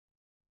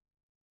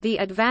The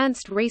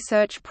Advanced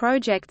Research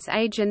Projects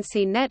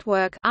Agency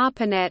Network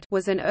 (ARPANET)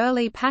 was an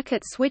early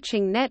packet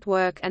switching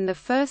network and the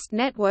first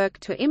network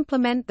to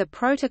implement the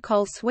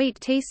protocol suite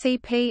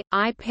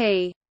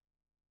TCP/IP.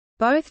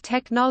 Both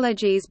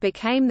technologies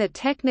became the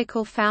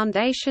technical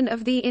foundation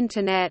of the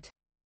Internet.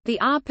 The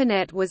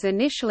ARPANET was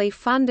initially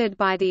funded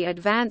by the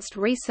Advanced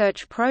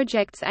Research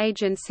Projects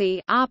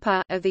Agency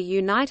 (ARPA) of the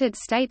United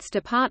States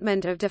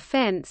Department of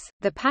Defense.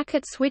 The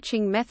packet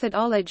switching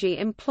methodology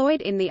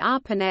employed in the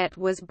ARPANET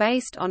was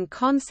based on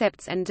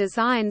concepts and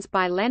designs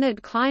by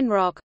Leonard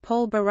Kleinrock,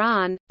 Paul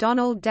Baran,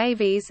 Donald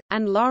Davies,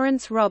 and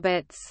Lawrence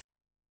Roberts.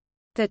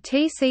 The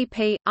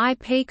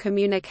TCP/IP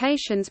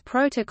communications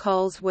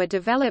protocols were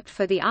developed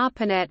for the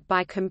ARPANET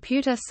by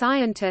computer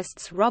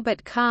scientists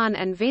Robert Kahn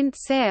and Vint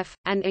Cerf,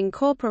 and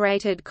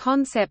incorporated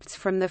concepts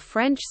from the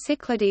French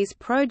Cyclades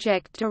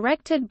project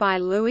directed by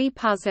Louis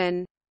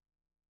Pouzin.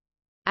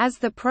 As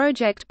the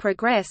project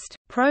progressed,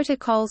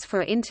 protocols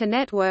for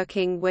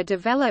internetworking were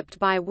developed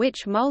by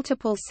which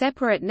multiple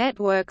separate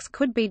networks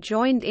could be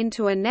joined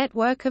into a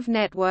network of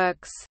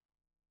networks.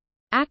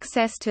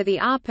 Access to the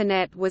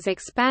ARPANET was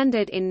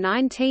expanded in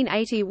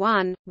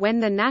 1981, when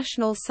the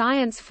National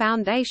Science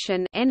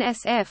Foundation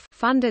 (NSF)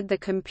 funded the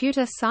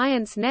Computer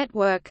Science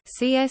Network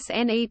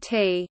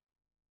 (CSNET).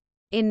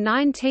 In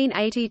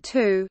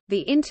 1982,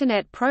 the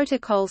Internet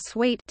Protocol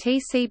Suite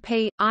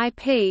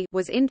 (TCP/IP)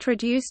 was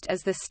introduced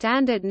as the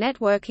standard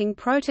networking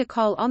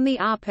protocol on the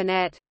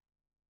ARPANET.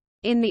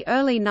 In the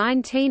early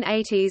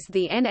 1980s,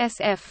 the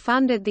NSF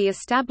funded the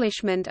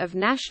establishment of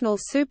national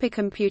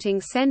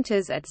supercomputing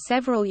centers at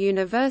several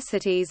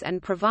universities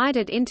and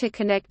provided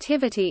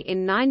interconnectivity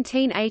in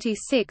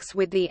 1986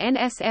 with the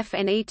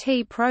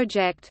NSF-NET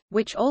project,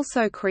 which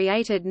also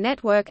created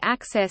network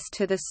access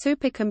to the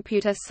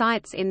supercomputer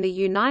sites in the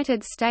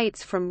United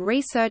States from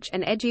research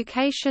and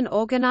education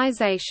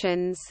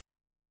organizations.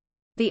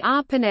 The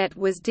ARPANET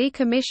was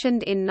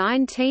decommissioned in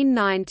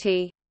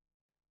 1990.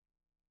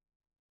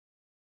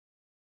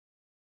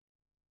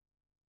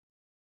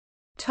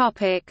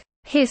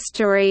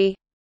 History.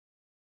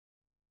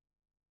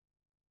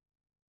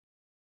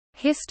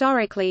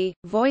 Historically,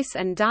 voice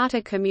and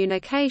data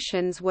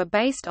communications were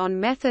based on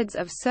methods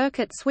of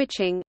circuit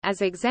switching,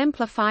 as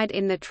exemplified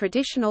in the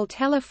traditional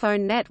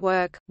telephone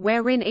network,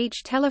 wherein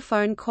each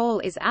telephone call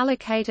is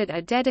allocated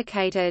a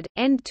dedicated,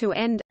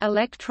 end-to-end,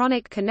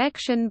 electronic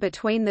connection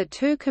between the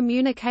two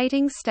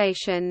communicating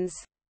stations.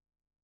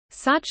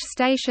 Such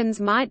stations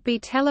might be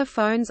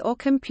telephones or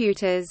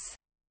computers.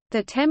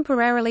 The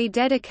temporarily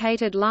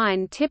dedicated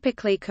line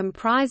typically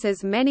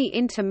comprises many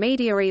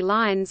intermediary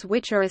lines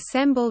which are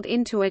assembled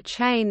into a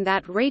chain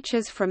that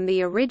reaches from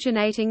the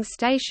originating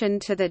station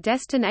to the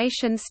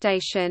destination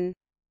station.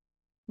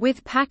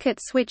 With packet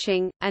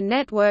switching, a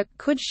network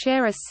could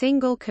share a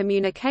single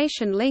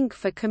communication link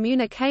for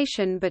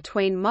communication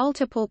between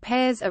multiple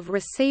pairs of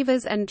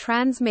receivers and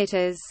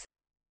transmitters.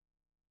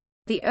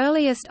 The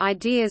earliest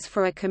ideas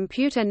for a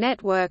computer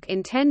network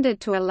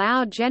intended to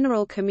allow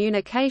general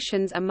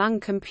communications among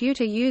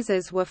computer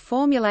users were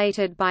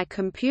formulated by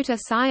computer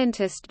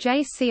scientist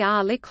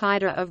J.C.R.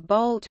 Licklider of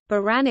Bolt,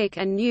 Baranik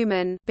and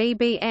Newman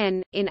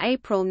 (BBN) in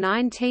April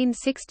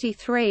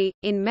 1963,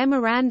 in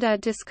memoranda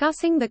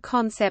discussing the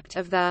concept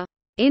of the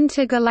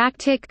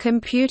intergalactic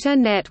computer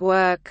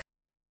network.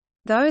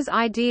 Those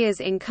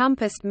ideas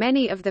encompassed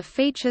many of the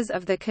features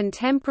of the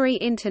contemporary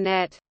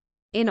Internet.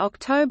 In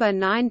October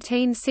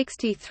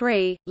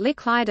 1963,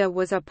 Licklider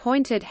was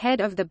appointed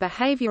head of the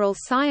Behavioral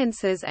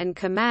Sciences and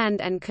Command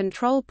and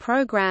Control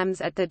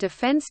Programs at the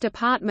Defense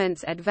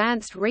Department's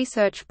Advanced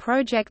Research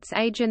Projects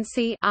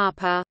Agency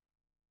 (ARPA).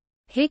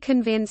 He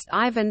convinced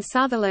Ivan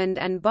Sutherland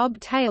and Bob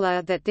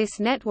Taylor that this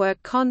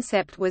network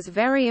concept was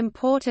very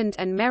important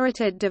and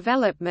merited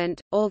development.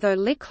 Although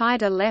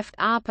Licklider left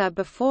ARPA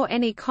before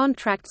any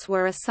contracts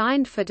were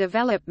assigned for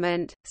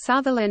development,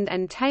 Sutherland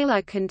and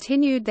Taylor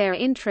continued their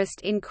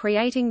interest in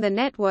creating the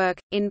network,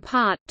 in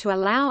part, to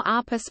allow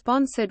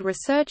ARPA-sponsored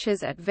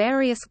researchers at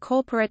various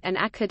corporate and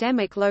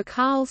academic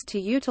locales to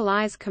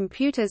utilize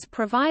computers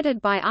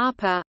provided by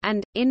ARPA,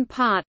 and, in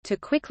part, to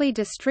quickly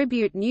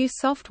distribute new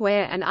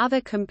software and other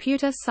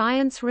computer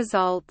science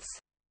results.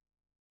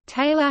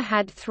 Taylor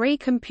had 3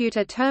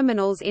 computer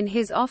terminals in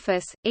his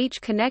office,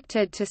 each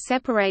connected to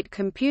separate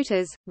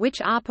computers, which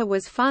ARPA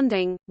was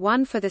funding,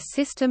 one for the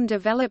System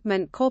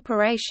Development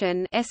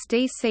Corporation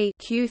 (SDC)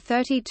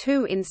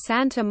 Q32 in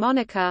Santa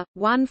Monica,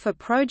 one for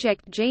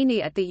Project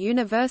Genie at the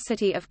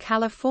University of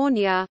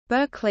California,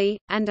 Berkeley,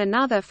 and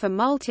another for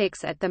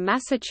Multics at the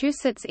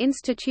Massachusetts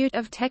Institute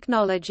of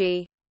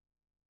Technology.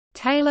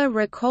 Taylor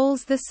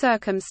recalls the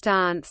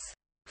circumstance.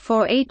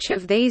 For each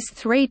of these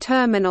 3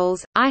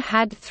 terminals, I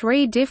had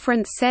 3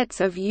 different sets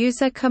of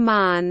user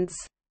commands.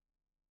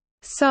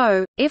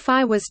 So, if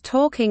I was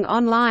talking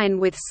online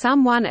with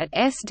someone at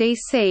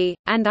SDC,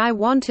 and I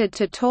wanted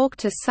to talk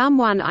to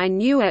someone I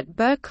knew at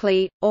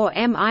Berkeley, or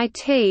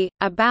MIT,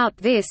 about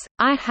this,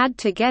 I had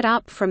to get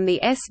up from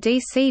the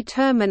SDC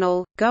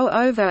terminal, go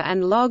over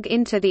and log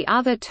into the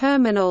other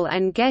terminal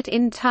and get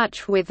in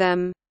touch with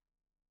them.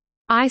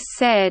 I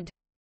said,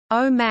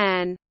 "Oh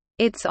man.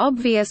 It's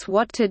obvious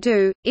what to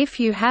do. If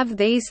you have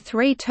these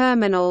 3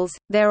 terminals,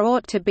 there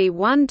ought to be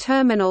one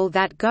terminal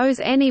that goes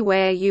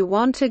anywhere you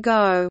want to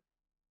go.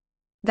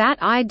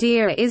 That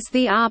idea is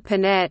the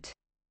ARPANET."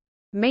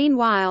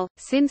 Meanwhile,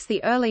 since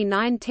the early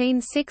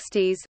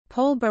 1960s,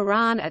 Paul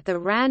Baran at the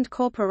RAND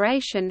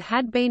Corporation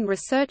had been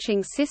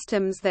researching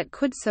systems that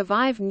could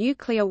survive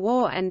nuclear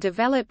war and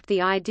developed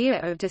the idea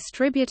of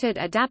distributed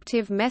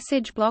adaptive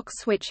message block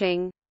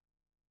switching.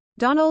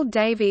 Donald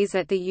Davies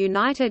at the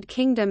United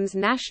Kingdom's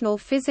National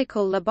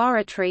Physical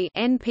Laboratory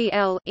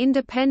 (NPL)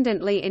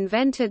 independently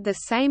invented the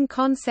same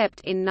concept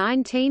in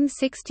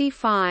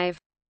 1965.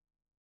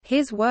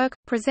 His work,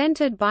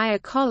 presented by a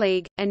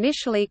colleague,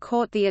 initially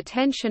caught the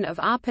attention of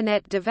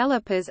ARPANET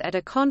developers at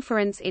a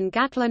conference in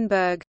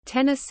Gatlinburg,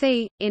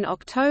 Tennessee, in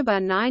October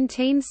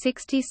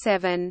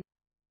 1967.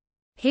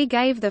 He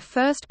gave the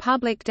first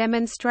public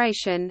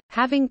demonstration,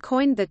 having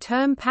coined the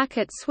term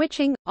packet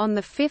switching, on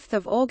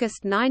 5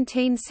 August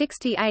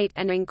 1968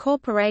 and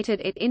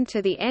incorporated it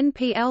into the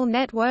NPL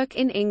network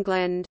in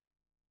England.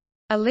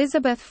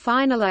 Elizabeth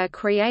Feineler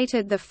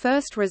created the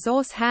first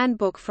resource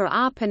handbook for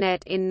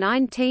ARPANET in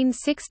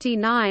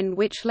 1969,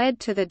 which led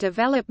to the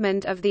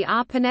development of the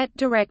ARPANET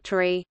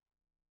directory.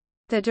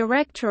 The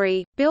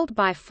directory, built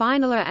by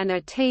Feineler and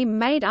a team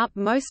made up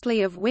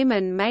mostly of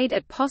women, made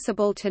it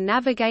possible to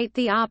navigate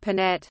the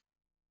ARPANET.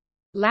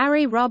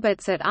 Larry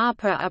Roberts at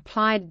ARPA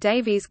applied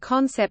Davies'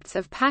 concepts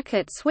of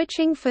packet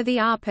switching for the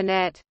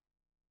ARPANET.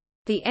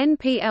 The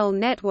NPL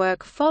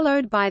network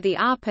followed by the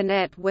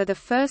ARPANET were the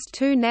first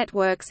 2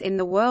 networks in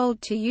the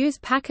world to use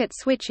packet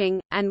switching,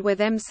 and were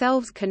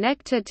themselves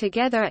connected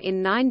together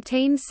in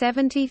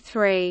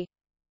 1973.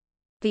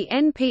 The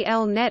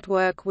NPL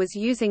network was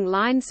using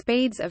line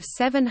speeds of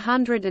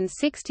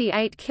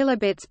 768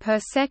 kilobits per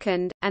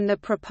second, and the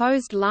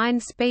proposed line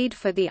speed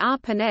for the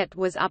ARPANET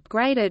was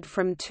upgraded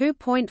from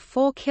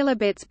 2.4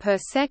 kilobits per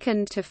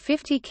second to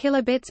 50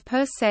 kilobits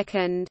per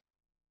second.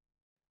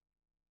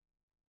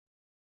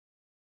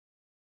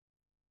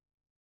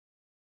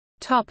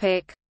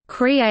 Topic: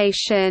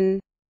 Creation.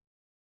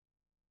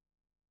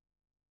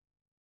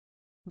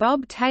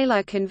 Bob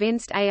Taylor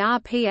convinced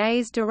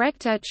ARPA's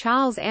director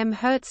Charles M.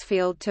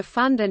 Hertzfield to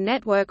fund a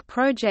network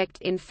project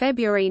in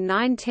February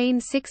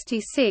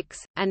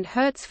 1966, and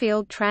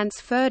Hertzfield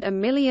transferred $1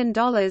 million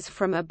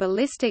from a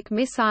ballistic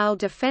missile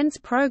defense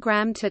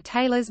program to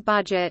Taylor's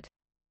budget.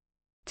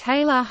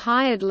 Taylor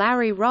hired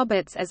Larry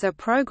Roberts as a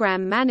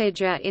program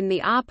manager in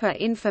the ARPA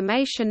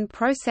Information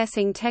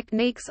Processing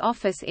Techniques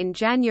office in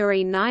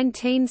January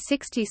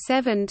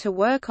 1967 to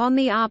work on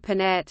the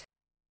ARPANET.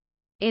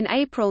 In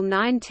April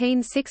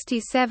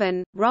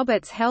 1967,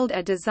 Roberts held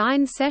a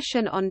design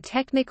session on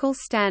technical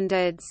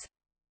standards.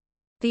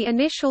 The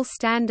initial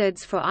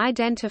standards for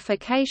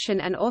identification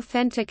and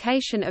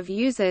authentication of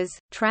users,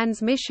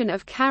 transmission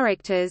of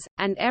characters,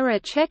 and error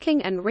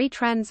checking and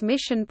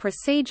retransmission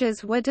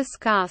procedures were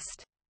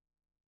discussed.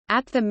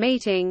 At the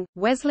meeting,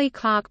 Wesley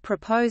Clark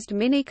proposed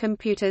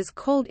minicomputers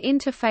called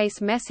interface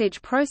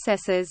message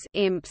processors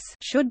 (IMPs)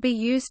 should be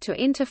used to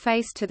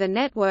interface to the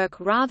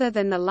network rather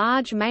than the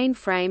large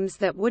mainframes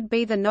that would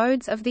be the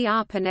nodes of the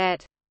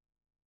ARPANET.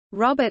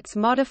 Roberts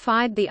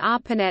modified the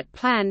ARPANET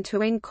plan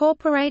to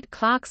incorporate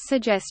Clark's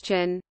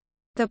suggestion.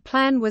 The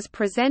plan was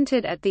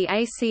presented at the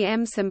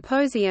ACM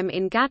Symposium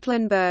in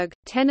Gatlinburg,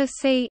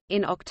 Tennessee,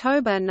 in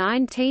October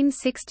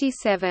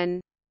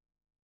 1967.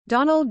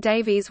 Donald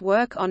Davies'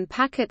 work on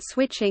packet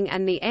switching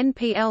and the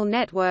NPL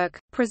network,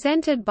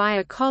 presented by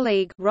a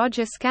colleague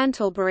Roger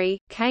Scantlebury,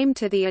 came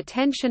to the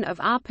attention of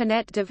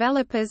ARPANET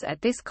developers at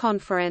this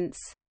conference.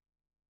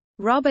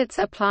 Roberts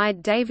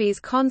applied Davies'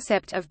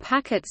 concept of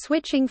packet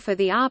switching for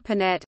the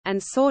ARPANET,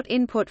 and sought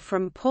input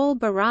from Paul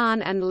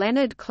Baran and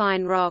Leonard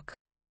Kleinrock.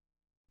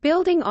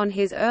 Building on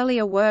his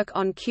earlier work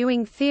on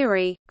queuing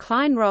theory,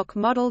 Kleinrock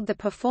modeled the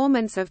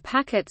performance of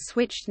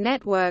packet-switched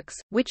networks,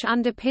 which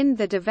underpinned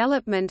the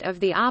development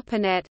of the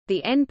ARPANET.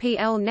 The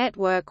NPL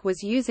network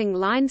was using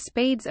line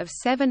speeds of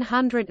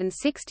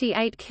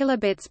 768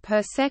 kilobits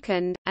per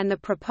second, and the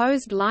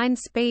proposed line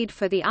speed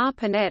for the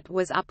ARPANET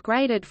was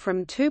upgraded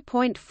from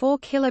 2.4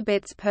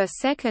 kilobits per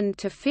second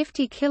to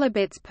 50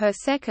 kilobits per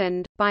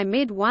second. By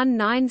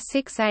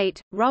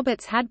mid-1968,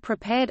 Roberts had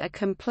prepared a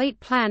complete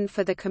plan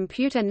for the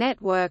computer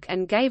network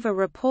and gave a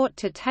report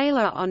to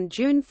Taylor on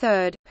June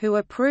 3, who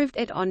approved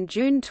it on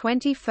June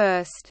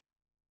 21.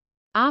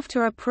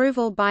 After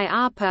approval by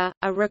ARPA,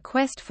 a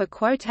request for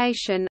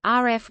quotation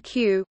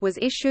 (RFQ) was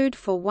issued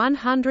for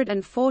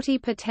 140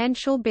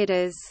 potential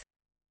bidders.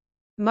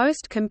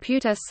 Most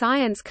computer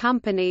science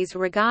companies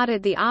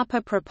regarded the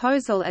ARPA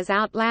proposal as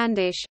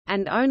outlandish,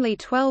 and only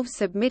 12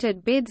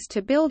 submitted bids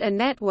to build a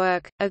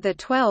network. Of the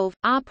 12,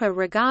 ARPA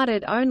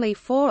regarded only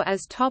 4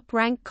 as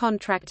top-rank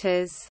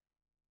contractors.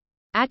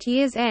 At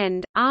year's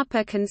end,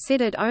 ARPA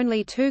considered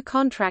only 2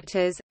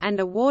 contractors, and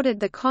awarded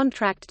the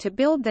contract to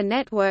build the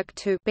network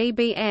to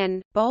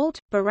BBN, Bolt,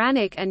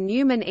 Baranik and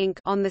Newman Inc.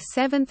 on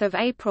 7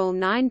 April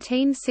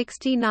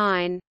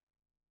 1969.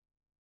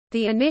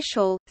 The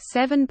initial,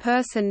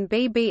 7-person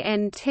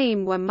BBN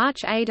team were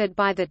much aided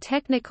by the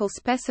technical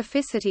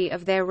specificity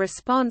of their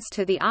response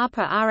to the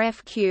ARPA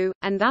RFQ,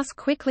 and thus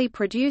quickly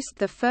produced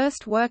the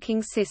first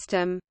working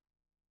system.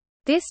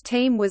 This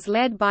team was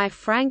led by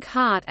Frank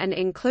Hart and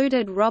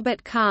included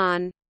Robert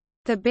Kahn.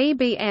 The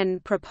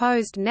BBN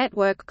proposed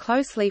network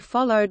closely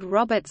followed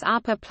Robert's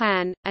ARPA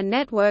plan, a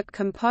network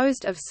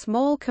composed of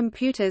small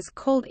computers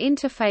called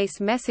interface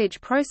message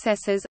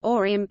processors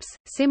or IMPs,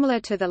 similar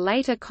to the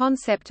later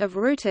concept of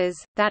routers,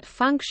 that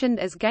functioned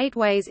as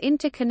gateways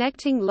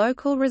interconnecting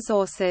local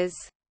resources.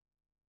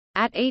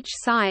 At each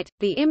site,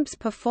 the IMPs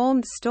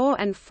performed store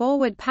and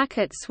forward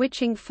packet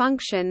switching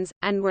functions,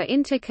 and were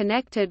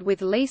interconnected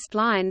with leased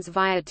lines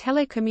via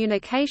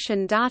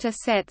telecommunication data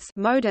sets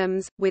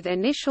modems, with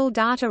initial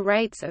data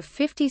rates of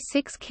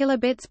 56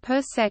 kilobits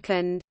per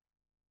second.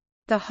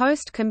 The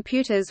host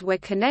computers were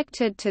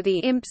connected to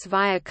the IMPs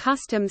via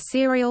custom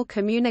serial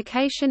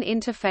communication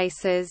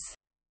interfaces.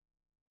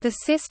 The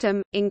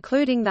system,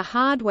 including the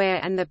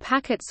hardware and the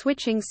packet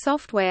switching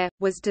software,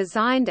 was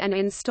designed and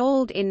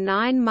installed in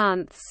 9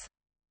 months.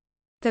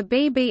 The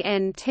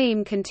BBN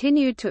team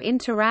continued to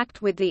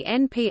interact with the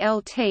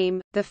NPL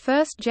team. The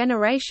first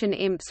generation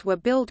IMPs were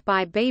built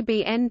by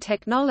BBN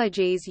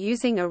Technologies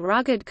using a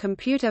rugged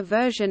computer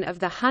version of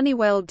the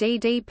Honeywell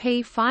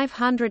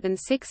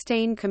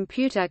DDP-516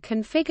 computer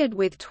configured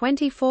with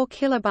 24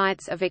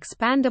 kilobytes of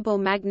expandable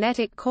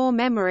magnetic core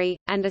memory,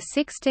 and a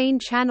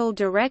 16-channel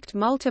direct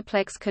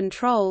multiplex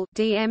control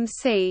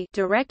 (DMC)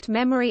 direct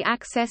memory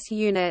access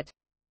unit.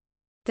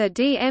 The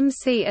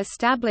DMC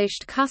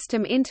established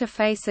custom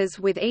interfaces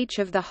with each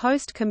of the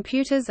host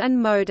computers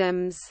and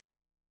modems.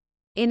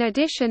 In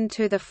addition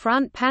to the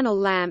front panel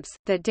lamps,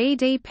 the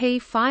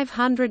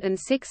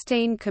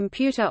DDP-516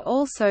 computer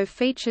also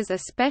features a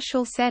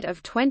special set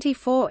of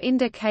 24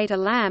 indicator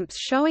lamps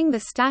showing the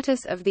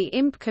status of the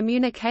IMP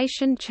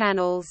communication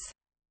channels.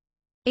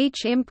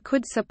 Each IMP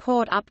could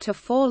support up to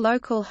 4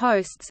 local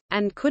hosts,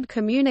 and could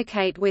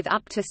communicate with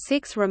up to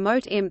 6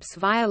 remote IMPs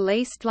via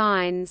leased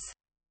lines.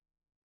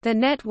 The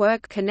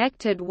network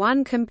connected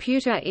 1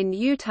 computer in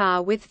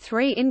Utah with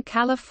 3 in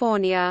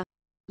California.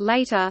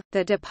 Later,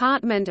 the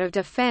Department of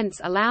Defense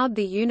allowed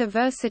the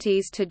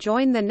universities to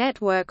join the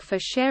network for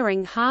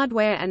sharing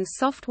hardware and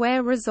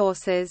software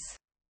resources.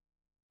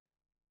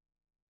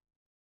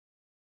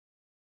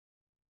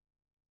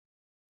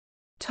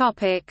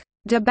 Topic: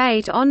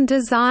 Debate on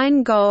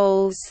design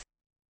goals.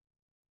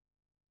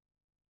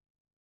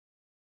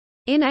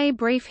 In A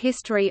Brief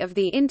History of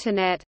the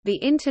Internet, the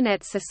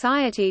Internet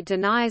Society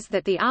denies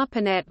that the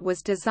ARPANET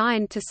was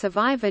designed to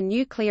survive a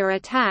nuclear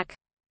attack.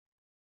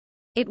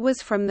 It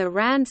was from the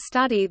RAND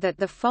study that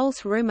the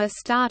false rumor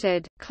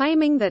started,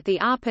 claiming that the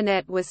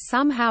ARPANET was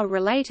somehow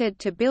related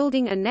to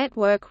building a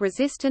network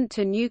resistant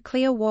to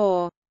nuclear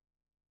war.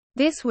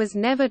 This was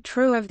never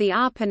true of the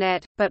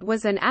ARPANET, but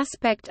was an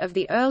aspect of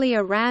the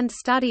earlier RAND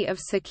study of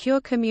secure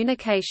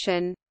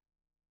communication.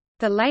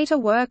 The later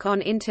work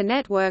on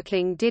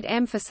internetworking did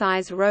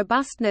emphasize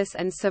robustness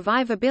and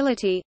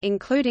survivability,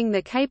 including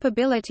the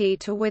capability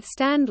to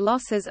withstand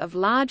losses of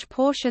large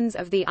portions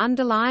of the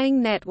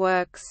underlying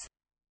networks.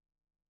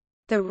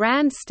 The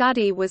RAND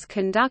study was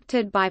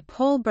conducted by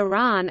Paul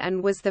Baran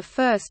and was the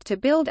first to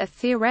build a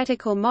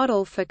theoretical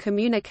model for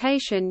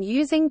communication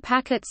using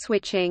packet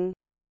switching.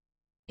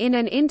 In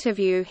an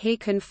interview he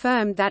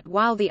confirmed that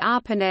while the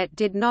ARPANET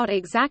did not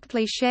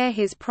exactly share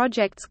his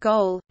project's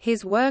goal,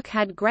 his work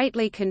had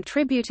greatly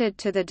contributed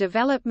to the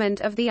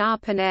development of the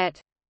ARPANET.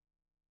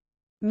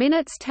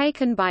 Minutes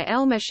taken by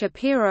Elmer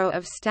Shapiro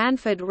of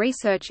Stanford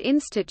Research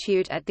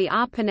Institute at the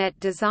ARPANET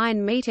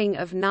design meeting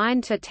of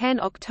 9–10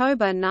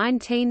 October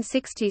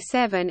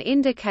 1967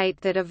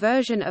 indicate that a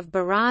version of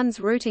Baran's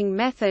routing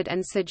method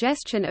and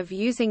suggestion of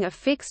using a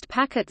fixed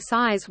packet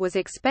size was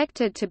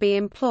expected to be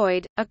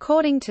employed,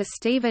 according to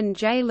Stephen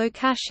J.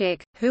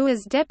 Lukashik, who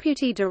as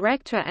Deputy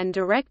Director and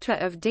Director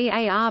of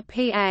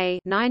DARPA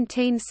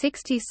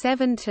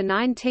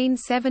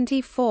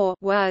 1967–1974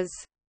 was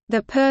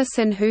the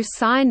person who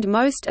signed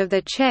most of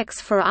the checks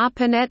for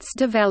ARPANET's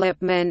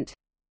development.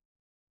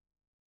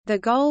 The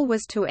goal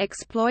was to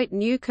exploit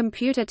new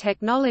computer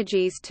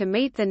technologies to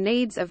meet the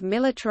needs of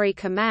military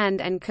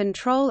command and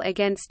control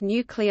against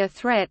nuclear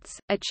threats,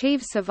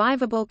 achieve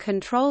survivable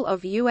control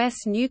of U.S.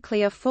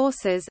 nuclear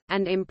forces,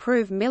 and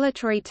improve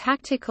military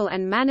tactical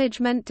and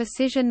management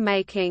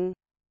decision-making.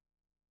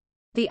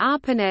 The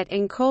ARPANET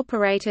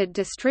incorporated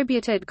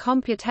distributed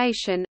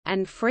computation,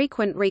 and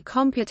frequent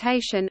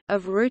recomputation,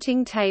 of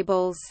routing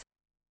tables.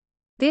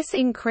 This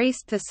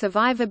increased the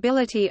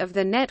survivability of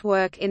the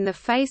network in the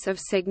face of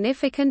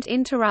significant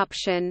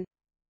interruption.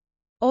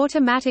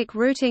 Automatic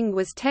routing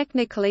was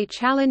technically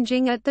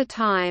challenging at the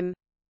time.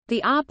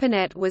 The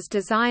ARPANET was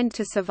designed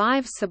to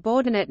survive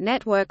subordinate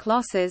network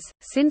losses,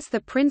 since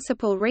the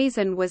principal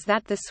reason was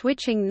that the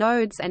switching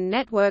nodes and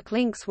network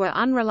links were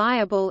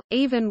unreliable,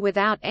 even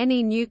without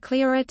any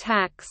nuclear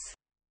attacks.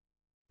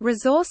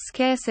 Resource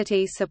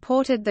scarcity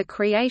supported the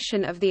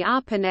creation of the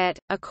ARPANET,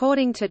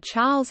 according to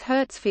Charles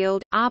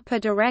Hertzfield, ARPA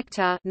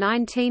Director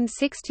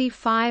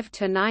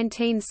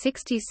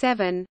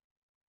 1965–1967.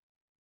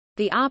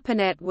 The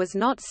ARPANET was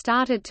not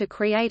started to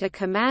create a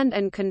command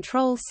and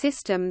control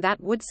system that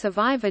would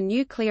survive a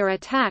nuclear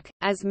attack,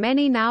 as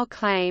many now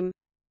claim.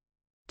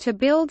 To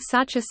build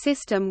such a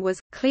system was,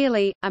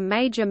 clearly, a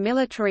major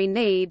military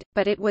need,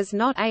 but it was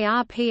not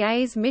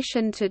ARPA's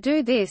mission to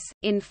do this.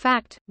 In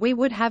fact, we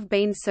would have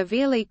been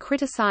severely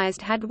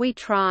criticized had we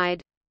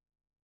tried.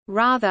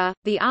 Rather,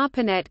 the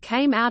ARPANET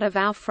came out of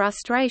our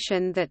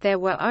frustration that there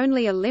were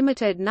only a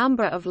limited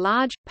number of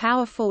large,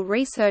 powerful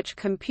research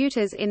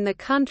computers in the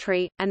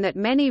country, and that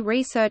many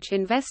research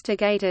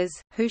investigators,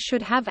 who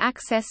should have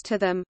access to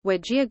them, were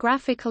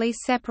geographically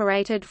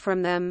separated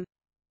from them.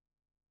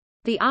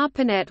 The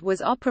ARPANET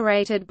was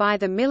operated by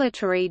the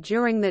military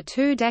during the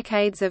 2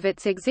 decades of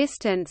its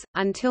existence,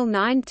 until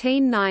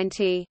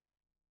 1990.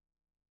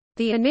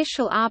 The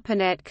initial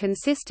ARPANET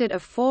consisted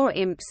of 4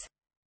 IMPs: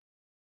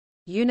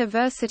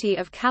 University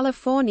of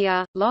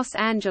California, Los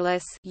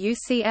Angeles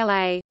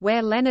UCLA,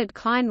 where Leonard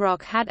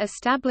Kleinrock had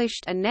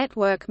established a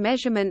network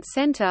measurement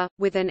center,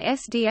 with an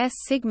SDS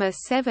Sigma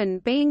 7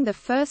 being the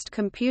first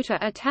computer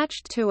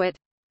attached to it;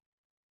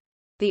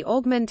 the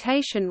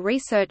Augmentation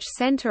Research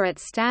Center at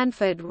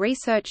Stanford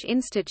Research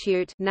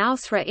Institute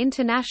 (NAUSRA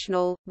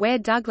International), where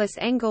Douglas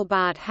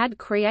Engelbart had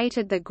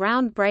created the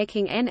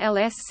groundbreaking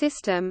NLS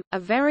system, a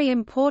very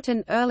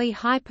important early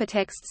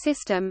hypertext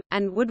system,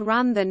 and would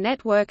run the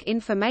Network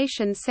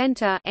Information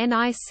Center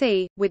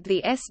 (NIC), with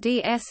the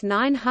SDS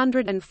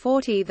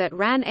 940 that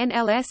ran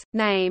NLS,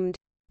 named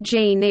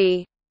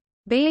Genie,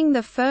 being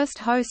the first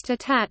host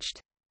attached.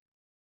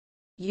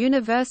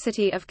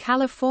 University of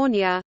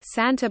California,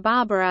 Santa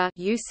Barbara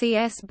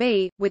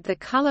UCSB, with the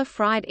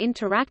color-fried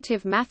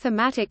Interactive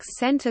Mathematics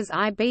Center's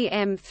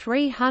IBM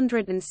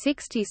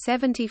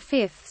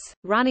 360/75,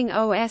 running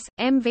OS,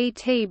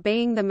 MVT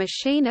being the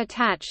machine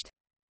attached.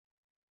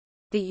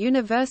 The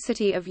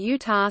University of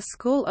Utah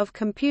School of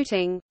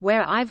Computing,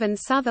 where Ivan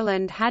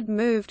Sutherland had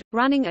moved,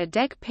 running a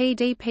DEC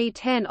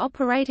PDP-10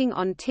 operating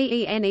on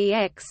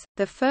TENEX.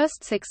 The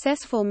first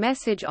successful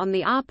message on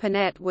the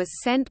ARPANET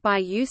was sent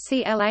by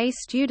UCLA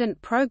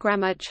student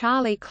programmer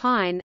Charlie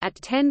Klein, at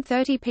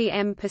 10:30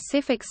 p.m.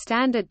 Pacific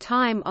Standard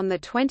Time on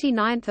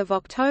 29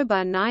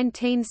 October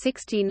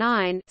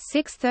 1969,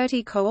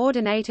 6:30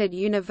 Coordinated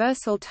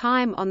Universal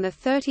Time on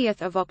 30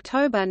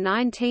 October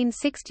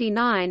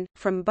 1969,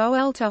 from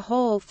Boelter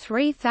Hall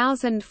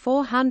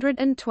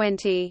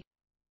 3420.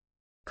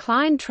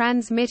 Klein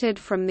transmitted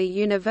from the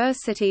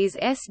university's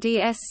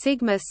SDS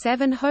Sigma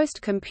 7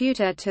 host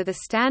computer to the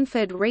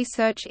Stanford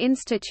Research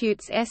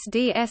Institute's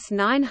SDS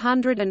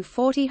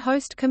 940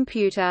 host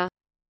computer.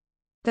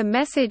 The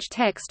message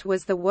text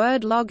was the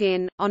word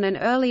login. On an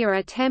earlier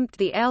attempt,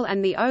 the L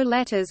and the O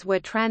letters were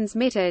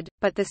transmitted,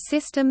 but the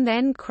system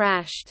then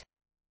crashed.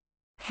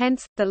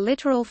 Hence, the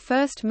literal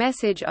first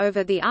message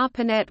over the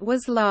ARPANET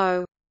was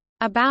low.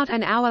 About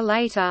an hour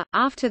later,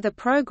 after the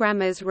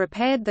programmers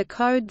repaired the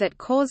code that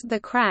caused the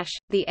crash,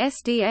 the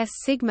SDS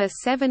Sigma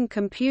 7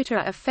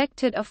 computer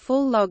effected a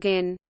full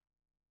login.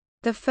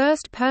 The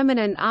first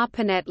permanent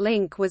ARPANET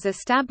link was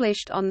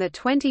established on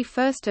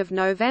 21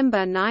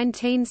 November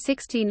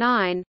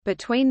 1969,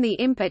 between the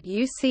IMP at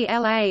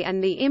UCLA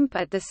and the IMP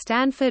at the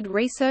Stanford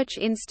Research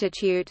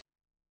Institute.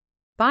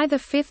 By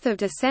 5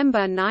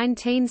 December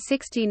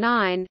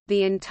 1969,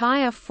 the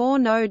entire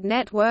 4-node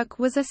network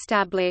was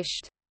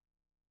established.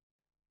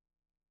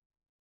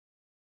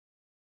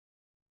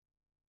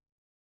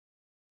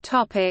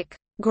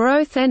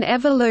 Growth and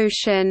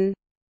evolution.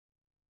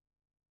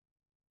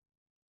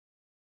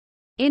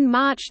 In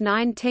March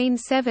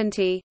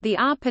 1970, the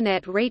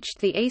ARPANET reached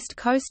the east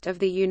coast of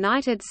the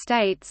United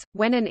States,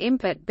 when an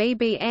IMP at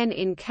BBN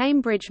in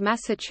Cambridge,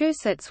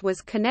 Massachusetts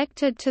was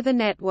connected to the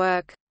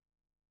network.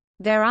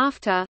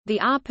 Thereafter, the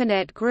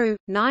ARPANET grew,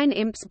 9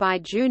 IMPs by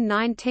June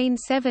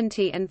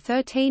 1970 and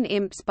 13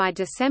 IMPs by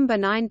December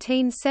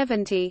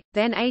 1970,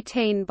 then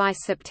 18 by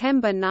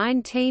September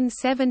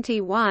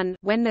 1971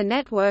 when the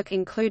network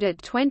included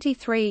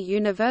 23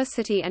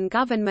 university and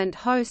government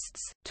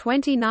hosts,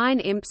 29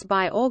 IMPs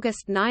by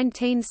August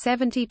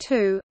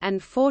 1972,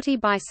 and 40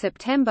 by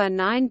September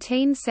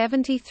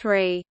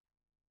 1973.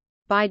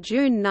 By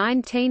June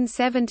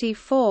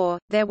 1974,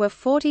 there were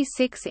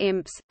 46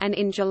 IMPs, and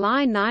in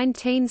July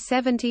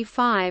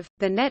 1975,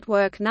 the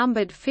network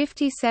numbered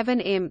 57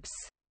 IMPs.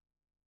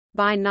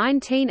 By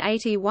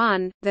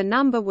 1981, the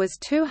number was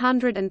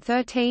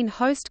 213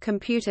 host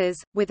computers,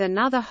 with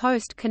another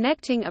host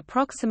connecting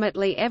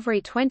approximately every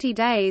 20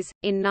 days.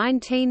 In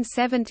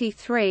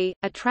 1973,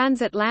 a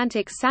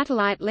transatlantic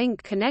satellite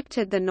link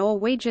connected the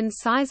Norwegian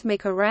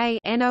Seismic Array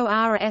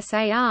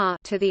 (NORSAR)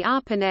 to the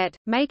ARPANET,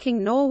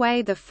 making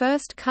Norway the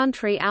first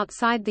country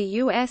outside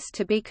the US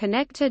to be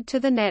connected to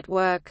the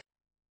network.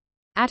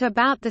 At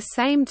about the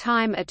same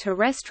time, a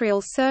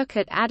terrestrial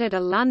circuit added a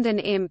London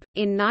IMP.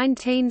 In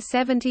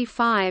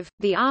 1975,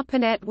 the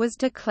ARPANET was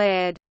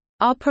declared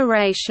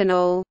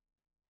operational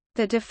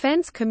The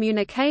Defense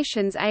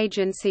Communications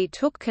Agency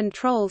took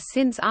control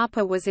since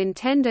ARPA was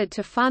intended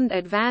to fund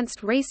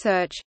advanced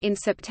research. In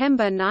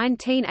September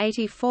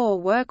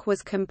 1984, work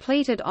was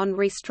completed on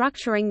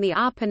restructuring the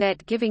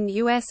ARPANET, giving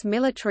U.S.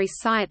 military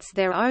sites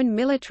their own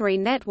military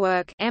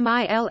network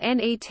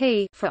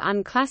 (MILNET) for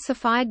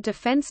unclassified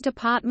Defense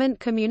Department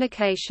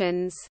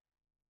communications.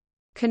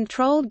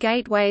 Controlled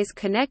gateways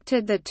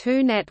connected the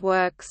two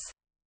networks.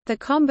 The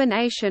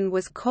combination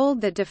was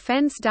called the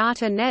Defense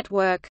Data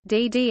Network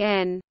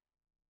 (DDN).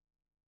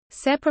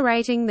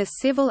 Separating the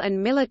civil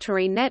and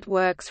military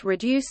networks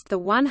reduced the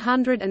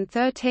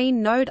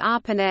 113-node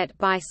ARPANET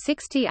by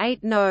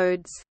 68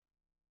 nodes.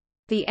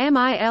 The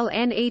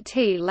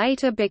MILNET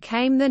later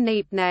became the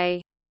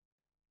NEPNE.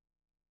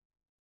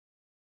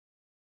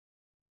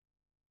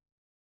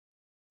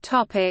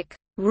 Topic: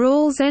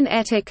 Rules and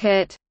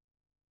etiquette.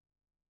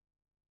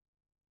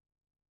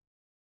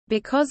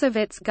 Because of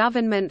its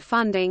government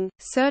funding,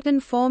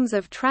 certain forms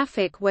of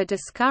traffic were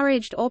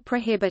discouraged or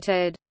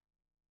prohibited.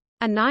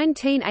 A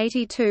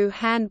 1982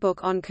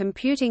 Handbook on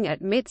Computing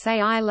at MIT's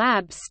AI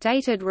Lab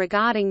stated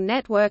regarding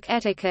network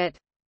etiquette,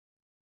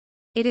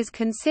 "It is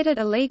considered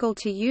illegal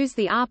to use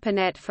the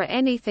ARPANET for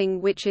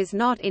anything which is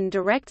not in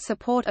direct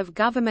support of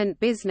government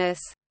business.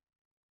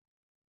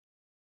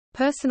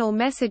 Personal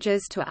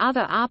messages to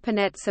other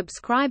ARPANET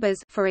subscribers,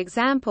 for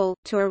example,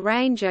 to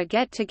arrange a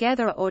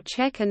get-together or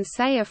check and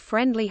say a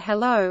friendly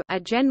hello, are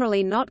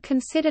generally not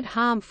considered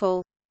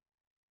harmful.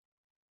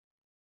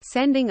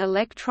 Sending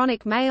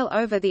electronic mail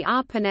over the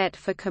ARPANET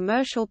for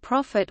commercial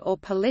profit or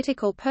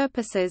political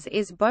purposes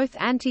is both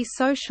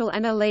anti-social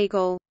and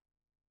illegal.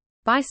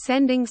 By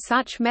sending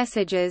such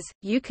messages,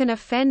 you can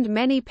offend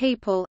many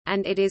people,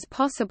 and it is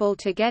possible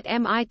to get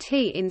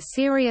MIT in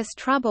serious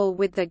trouble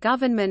with the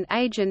government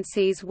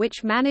agencies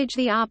which manage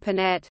the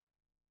ARPANET."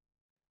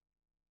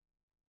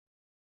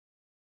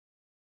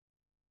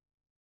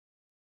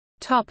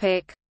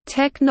 Topic: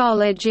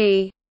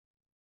 Technology.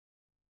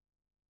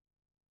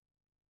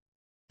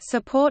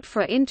 Support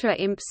for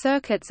inter-IMP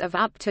circuits of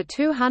up to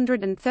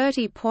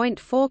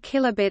 230.4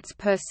 kilobits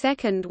per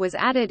second was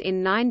added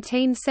in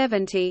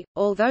 1970,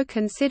 although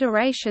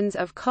considerations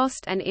of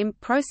cost and IMP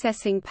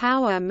processing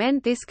power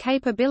meant this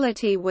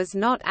capability was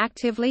not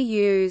actively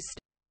used.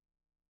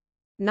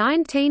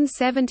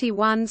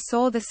 1971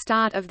 saw the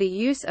start of the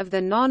use of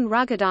the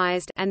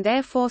non-ruggedized and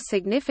therefore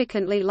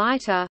significantly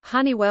lighter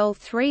Honeywell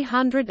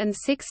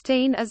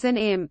 316 as an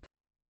IMP.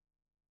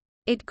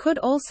 It could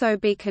also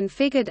be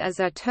configured as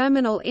a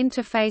Terminal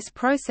Interface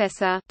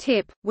Processor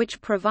 (TIP), which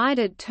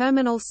provided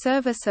terminal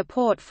server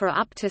support for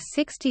up to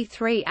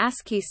 63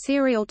 ASCII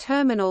serial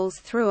terminals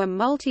through a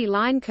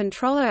multi-line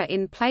controller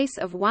in place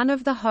of one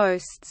of the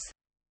hosts.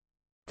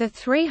 The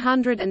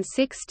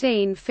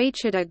 316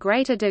 featured a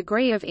greater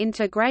degree of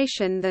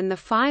integration than the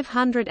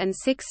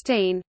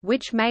 516,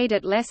 which made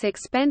it less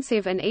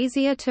expensive and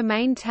easier to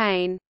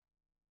maintain.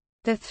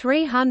 The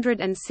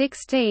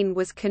 316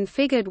 was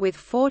configured with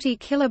 40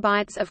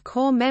 kilobytes of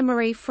core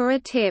memory for a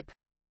TIP.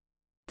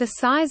 The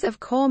size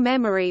of core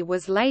memory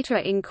was later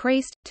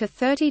increased to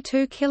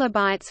 32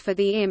 kilobytes for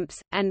the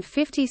IMPs and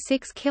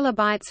 56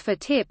 kilobytes for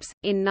TIPs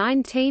in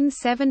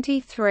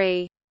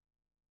 1973.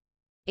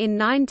 In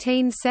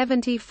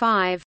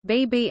 1975,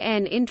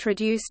 BBN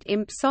introduced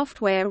IMP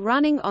software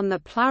running on the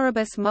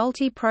Pluribus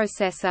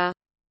multiprocessor.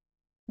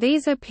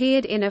 These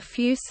appeared in a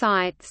few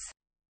sites.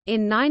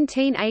 In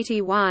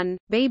 1981,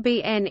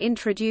 BBN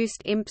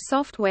introduced IMP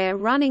software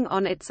running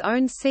on its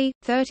own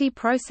C30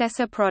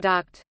 processor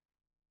product.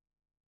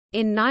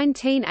 In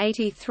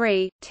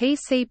 1983,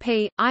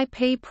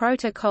 TCP/IP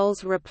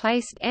protocols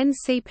replaced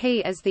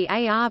NCP as the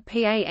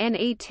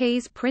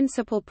ARPANET's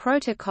principal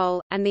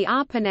protocol, and the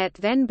ARPANET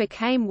then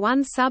became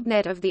one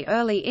subnet of the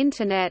early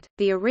Internet.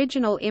 The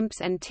original IMPs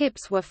and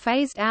TIPs were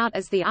phased out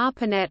as the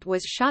ARPANET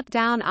was shut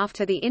down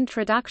after the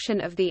introduction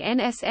of the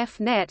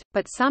NSF-net,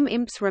 but some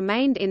IMPs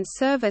remained in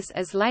service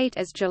as late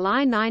as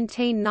July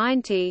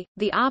 1990.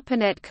 The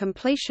ARPANET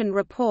Completion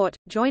Report,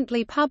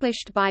 jointly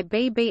published by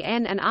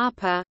BBN and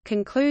ARPA,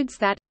 concludes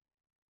that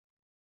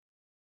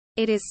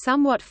it is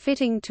somewhat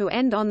fitting to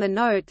end on the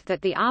note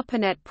that the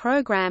ARPANET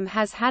program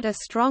has had a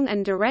strong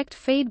and direct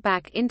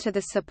feedback into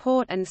the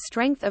support and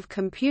strength of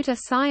computer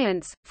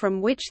science, from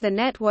which the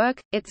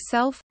network,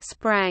 itself,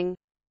 sprang.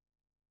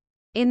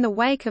 In the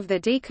wake of the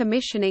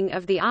decommissioning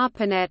of the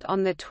ARPANET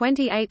on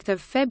 28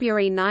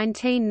 February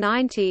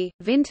 1990,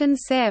 Vinton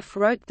Cerf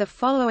wrote the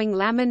following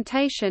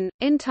lamentation,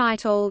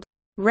 entitled,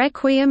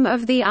 "Requiem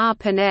of the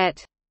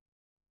ARPANET."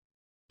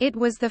 It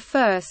was the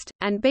first,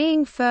 and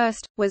being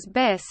first, was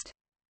best.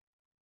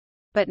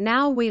 But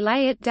now we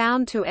lay it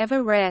down to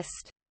ever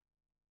rest.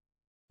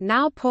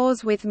 Now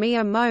pause with me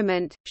a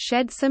moment,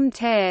 shed some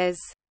tears.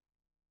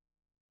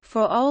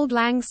 For Auld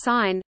Lang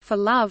Syne, for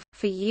love,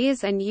 for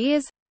years and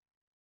years.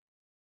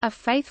 A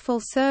faithful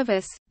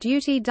service,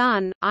 duty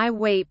done, I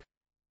weep.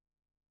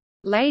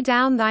 Lay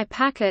down thy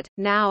packet,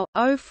 now,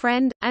 O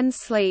friend, and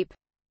sleep.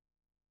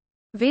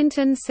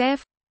 Vinton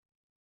Cerf.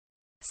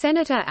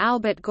 Senator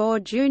Albert Gore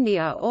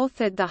Jr.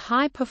 authored the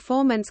High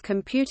Performance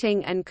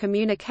Computing and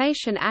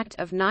Communication Act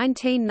of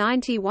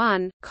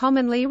 1991,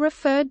 commonly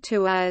referred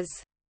to as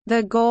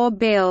the Gore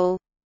Bill,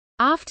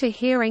 after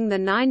hearing the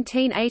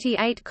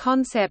 1988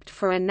 concept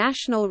for a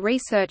national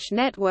research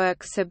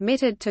network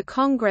submitted to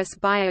Congress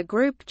by a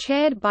group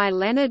chaired by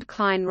Leonard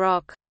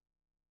Kleinrock.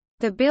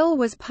 The bill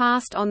was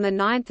passed on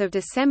 9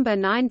 December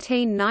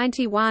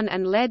 1991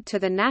 and led to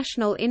the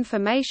National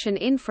Information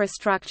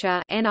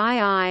Infrastructure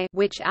 (NII),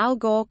 which Al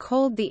Gore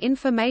called the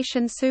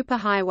Information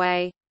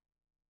Superhighway.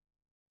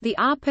 The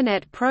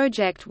ARPANET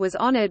project was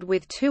honored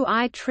with 2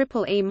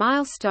 IEEE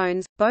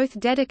milestones, both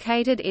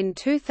dedicated in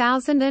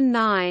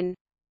 2009.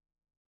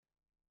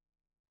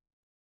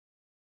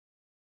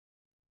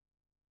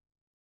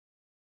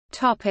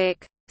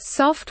 Topic: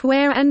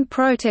 Software and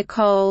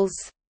protocols.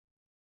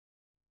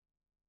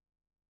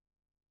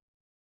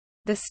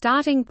 The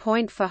starting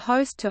point for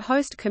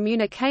host-to-host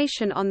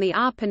communication on the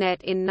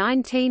ARPANET in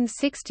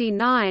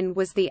 1969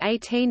 was the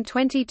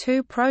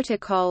 1822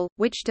 protocol,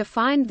 which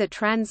defined the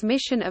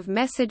transmission of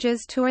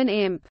messages to an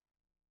IMP.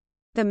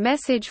 The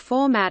message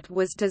format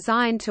was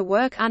designed to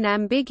work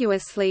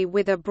unambiguously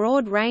with a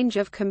broad range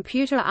of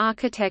computer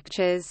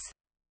architectures.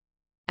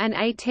 An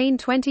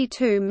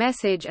 1822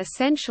 message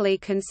essentially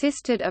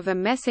consisted of a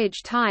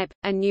message type,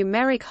 a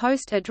numeric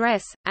host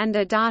address, and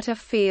a data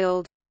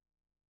field.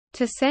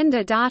 To send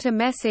a data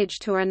message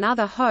to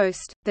another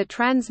host, the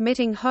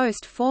transmitting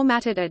host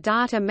formatted a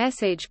data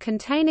message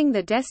containing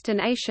the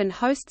destination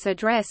host's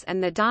address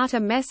and the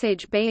data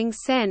message being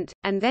sent,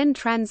 and then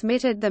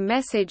transmitted the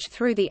message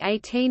through the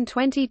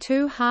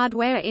 1822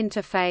 hardware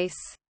interface.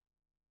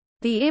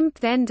 The IMP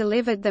then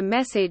delivered the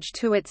message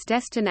to its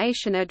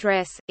destination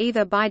address,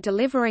 either by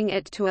delivering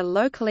it to a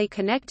locally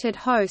connected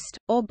host,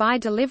 or by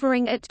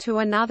delivering it to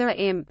another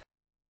IMP.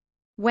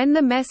 When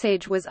the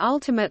message was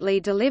ultimately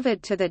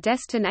delivered to the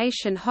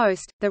destination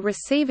host, the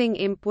receiving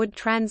IMP would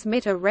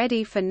transmit a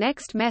ready for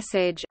next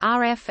message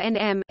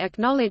 (RFNM)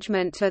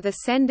 acknowledgement to the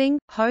sending,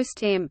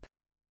 host IMP.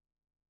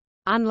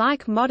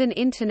 Unlike modern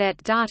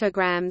Internet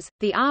datagrams,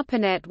 the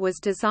ARPANET was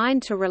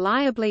designed to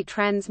reliably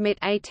transmit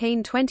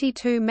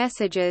 1822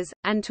 messages,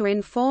 and to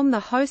inform the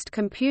host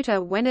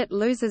computer when it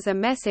loses a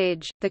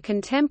message. The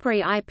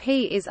contemporary IP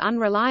is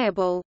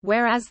unreliable,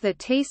 whereas the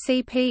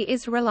TCP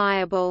is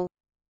reliable.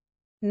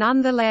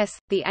 Nonetheless,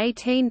 the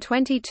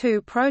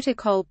 1822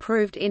 protocol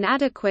proved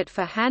inadequate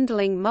for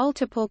handling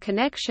multiple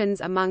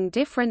connections among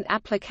different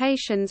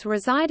applications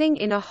residing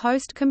in a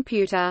host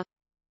computer.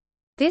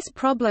 This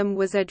problem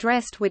was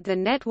addressed with the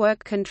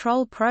Network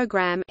Control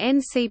Program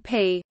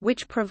 (NCP),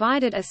 which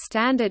provided a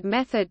standard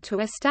method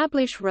to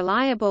establish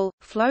reliable,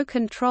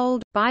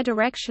 flow-controlled,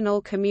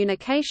 bidirectional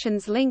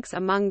communications links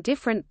among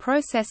different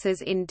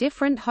processes in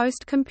different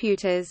host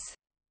computers.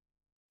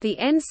 The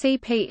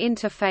NCP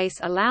interface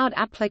allowed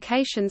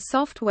application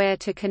software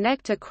to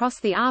connect across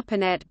the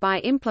ARPANET by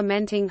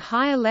implementing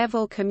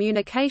higher-level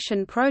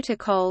communication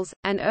protocols,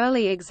 an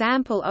early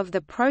example of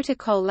the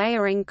protocol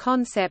layering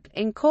concept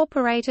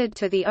incorporated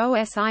to the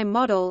OSI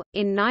model.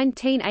 In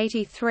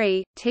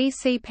 1983,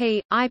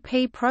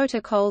 TCP/IP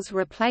protocols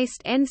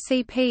replaced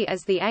NCP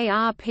as the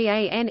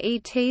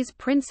ARPANET's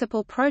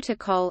principal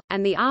protocol,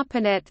 and the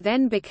ARPANET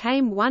then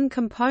became one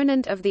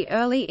component of the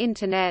early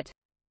Internet.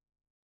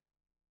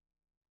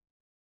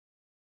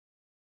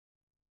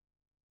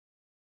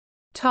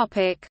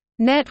 Topic: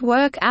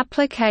 Network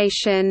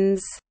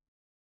applications.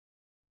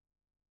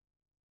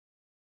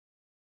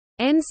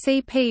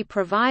 NCP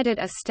provided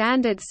a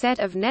standard set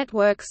of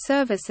network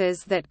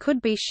services that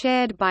could be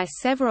shared by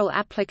several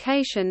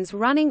applications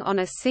running on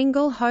a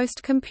single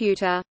host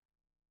computer.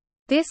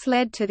 This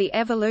led to the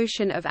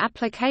evolution of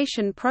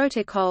application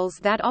protocols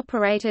that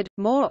operated,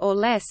 more or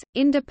less,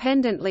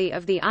 independently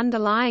of the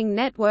underlying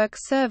network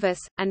service,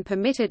 and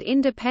permitted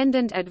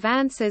independent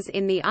advances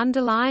in the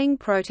underlying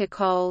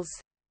protocols.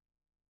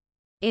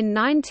 In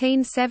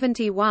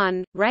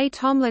 1971, Ray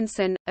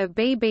Tomlinson, of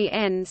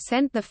BBN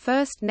sent the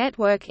first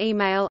network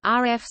email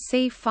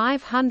RFC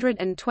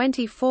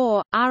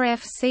 524,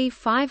 RFC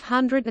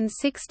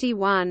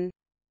 561.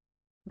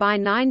 By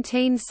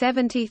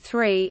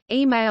 1973,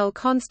 email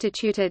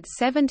constituted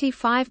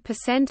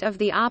 75% of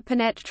the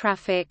ARPANET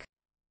traffic.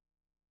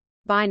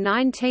 By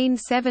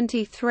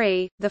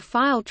 1973, the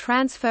File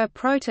Transfer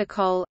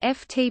Protocol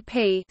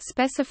 (FTP)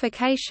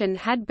 specification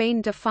had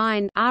been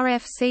defined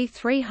RFC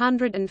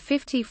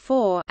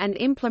 354 and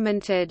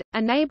implemented,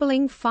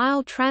 enabling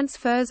file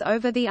transfers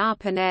over the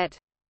ARPANET.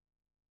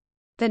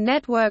 The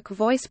Network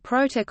Voice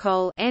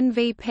Protocol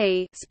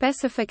 (NVP)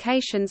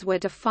 specifications were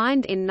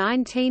defined in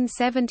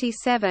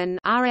 1977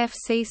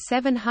 RFC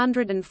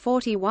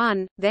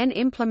 741, then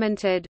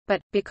implemented,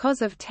 but,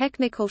 because of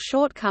technical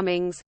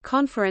shortcomings,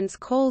 conference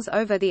calls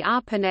over the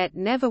ARPANET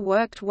never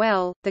worked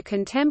well. The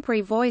contemporary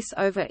Voice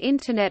over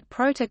Internet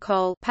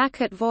Protocol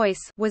packet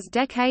voice was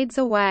decades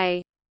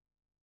away.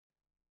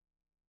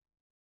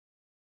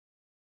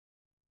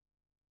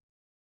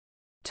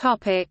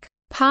 Topic: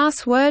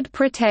 Password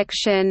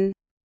protection.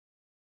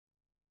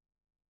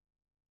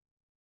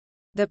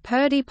 The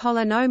Purdy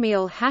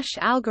polynomial hash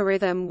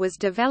algorithm was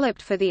developed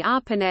for the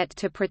ARPANET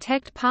to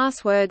protect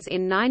passwords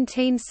in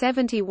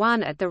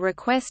 1971 at the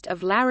request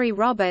of Larry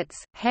Roberts,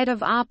 head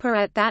of ARPA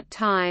at that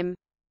time.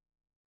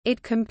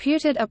 It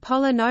computed a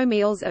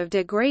polynomials of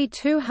degree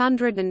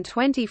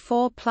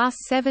 224 plus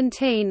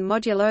 17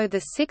 modulo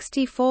the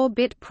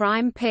 64-bit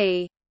prime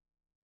p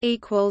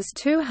equals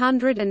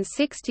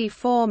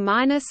 264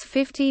 minus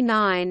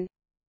 59.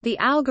 The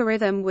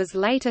algorithm was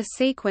later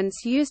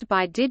sequence used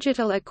by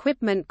Digital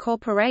Equipment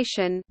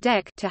Corporation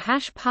to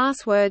hash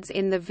passwords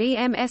in the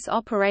VMS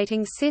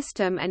operating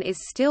system and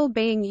is still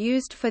being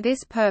used for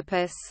this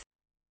purpose.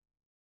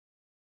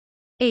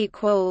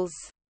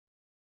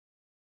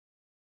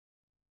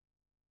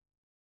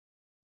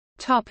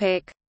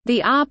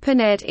 The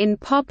ARPANET in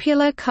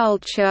popular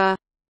culture.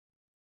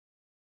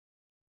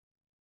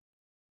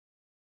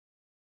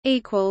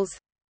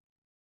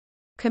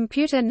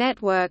 Computer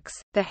Networks,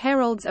 The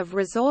Heralds of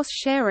Resource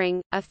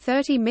Sharing, a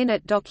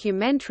 30-minute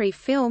documentary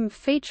film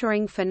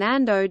featuring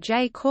Fernando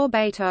J.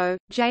 Corbato,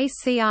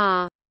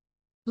 J.C.R.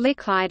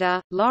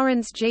 Licklider,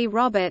 Lawrence G.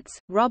 Roberts,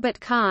 Robert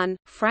Kahn,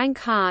 Frank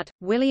Hart,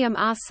 William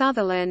R.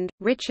 Sutherland,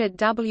 Richard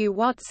W.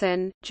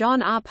 Watson,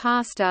 John R.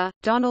 Pastor,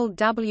 Donald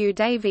W.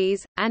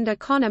 Davies, and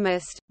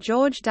economist,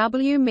 George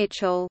W.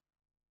 Mitchell.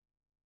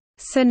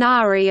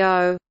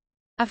 Scenario,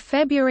 a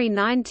February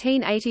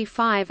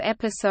 1985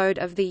 episode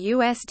of the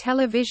U.S.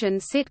 television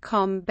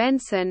sitcom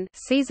Benson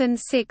Season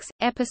 6,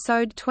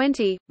 Episode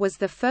 20, was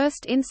the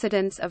first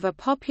incidence of a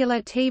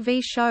popular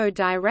TV show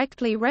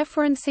directly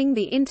referencing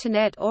the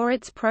Internet or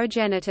its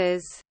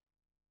progenitors.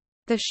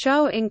 The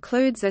show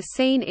includes a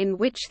scene in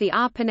which the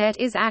ARPANET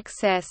is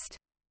accessed.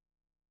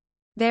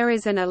 There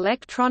is an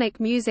electronic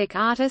music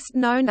artist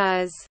known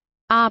as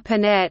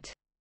ARPANET,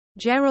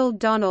 Gerald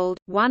Donald,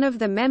 one of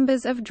the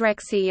members of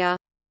Drexciya.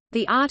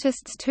 The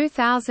artist's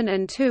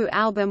 2002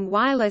 album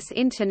Wireless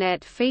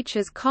Internet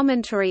features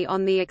commentary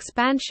on the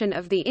expansion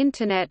of the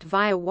Internet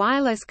via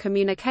wireless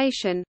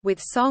communication,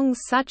 with songs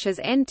such as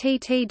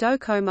NTT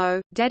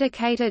Docomo,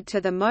 dedicated to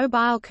the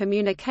mobile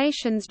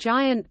communications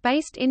giant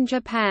based in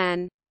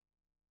Japan.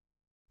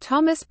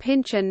 Thomas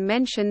Pynchon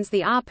mentions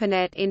the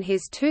ARPANET in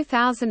his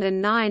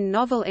 2009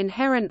 novel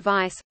Inherent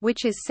Vice,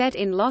 which is set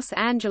in Los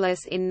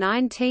Angeles in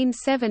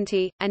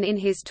 1970, and in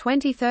his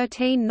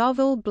 2013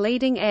 novel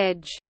Bleeding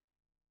Edge.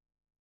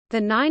 The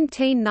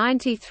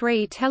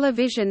 1993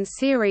 television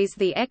series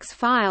The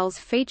X-Files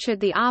featured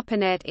the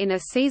ARPANET in a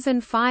Season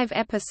 5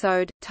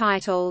 episode,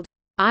 titled,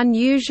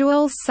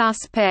 "Unusual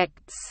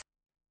Suspects."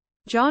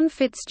 John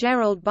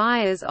Fitzgerald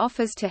Byers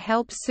offers to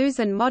help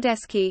Susan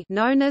Modesky,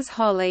 known as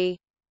Holly,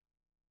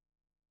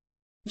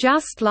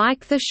 "just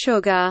like the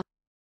sugar,"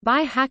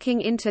 by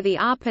hacking into the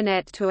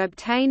ARPANET to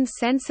obtain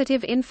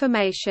sensitive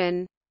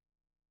information.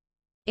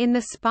 In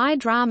the spy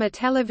drama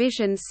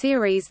television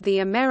series The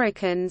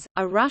Americans,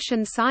 a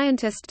Russian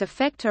scientist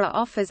defector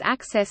offers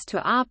access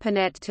to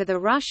ARPANET to the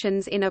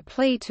Russians in a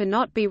plea to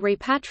not be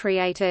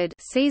repatriated.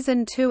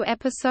 Season 2,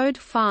 Episode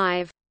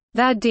 5,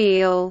 The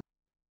Deal.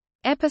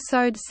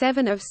 Episode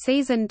 7 of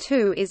Season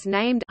 2 is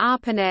named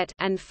ARPANET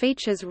and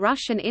features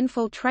Russian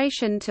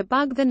infiltration to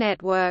bug the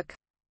network.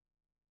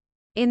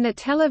 In the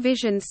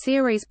television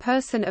series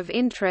Person of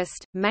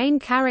Interest, main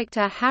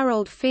character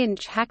Harold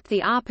Finch hacked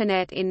the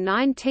ARPANET in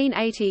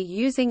 1980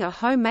 using a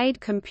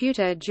homemade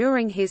computer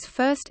during his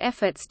first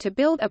efforts to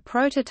build a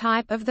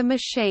prototype of the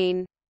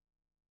machine.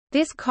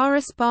 This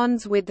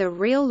corresponds with the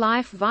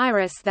real-life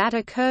virus that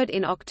occurred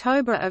in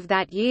October of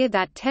that year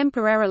that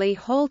temporarily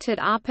halted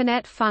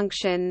ARPANET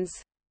functions.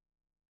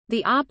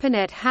 The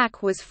ARPANET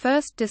hack was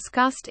first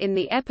discussed in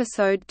the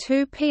episode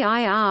 2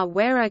 PIR,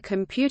 where a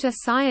computer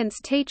science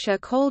teacher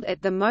called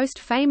it the most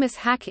famous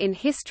hack in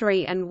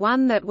history and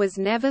one that was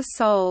never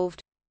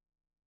solved.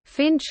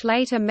 Finch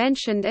later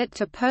mentioned it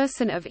to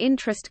Person of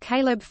Interest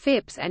Caleb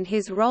Phipps, and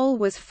his role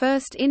was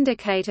first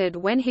indicated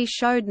when he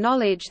showed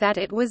knowledge that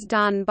it was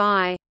done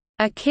by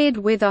a kid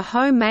with a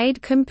homemade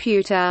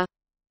computer,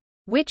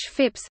 which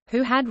Phipps,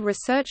 who had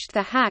researched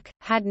the hack,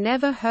 had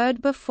never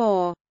heard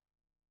before.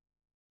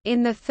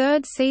 In the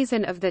third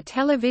season of the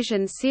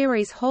television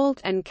series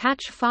Halt and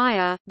Catch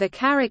Fire, the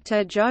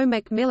character Joe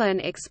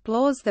McMillan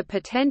explores the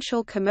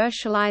potential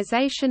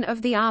commercialization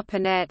of the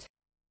ARPANET.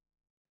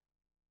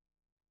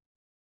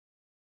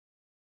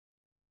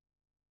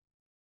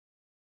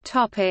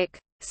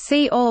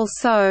 See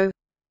also: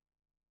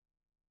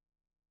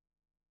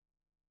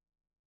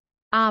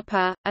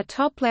 ARPA, a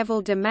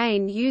top-level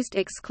domain used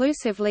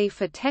exclusively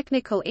for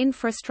technical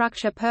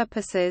infrastructure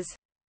purposes.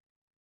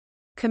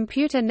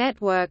 Computer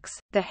Networks,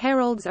 The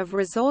Heralds of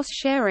Resource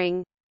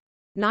Sharing,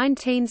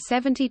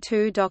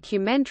 1972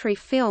 documentary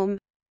film,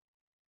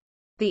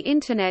 The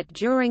Internet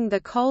during the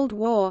Cold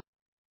War,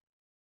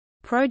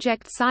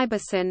 Project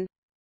Cybersyn,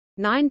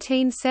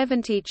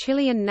 1970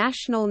 Chilean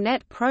National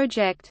Net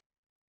Project,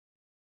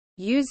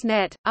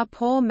 Usenet, a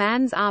poor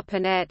man's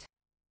ARPANET.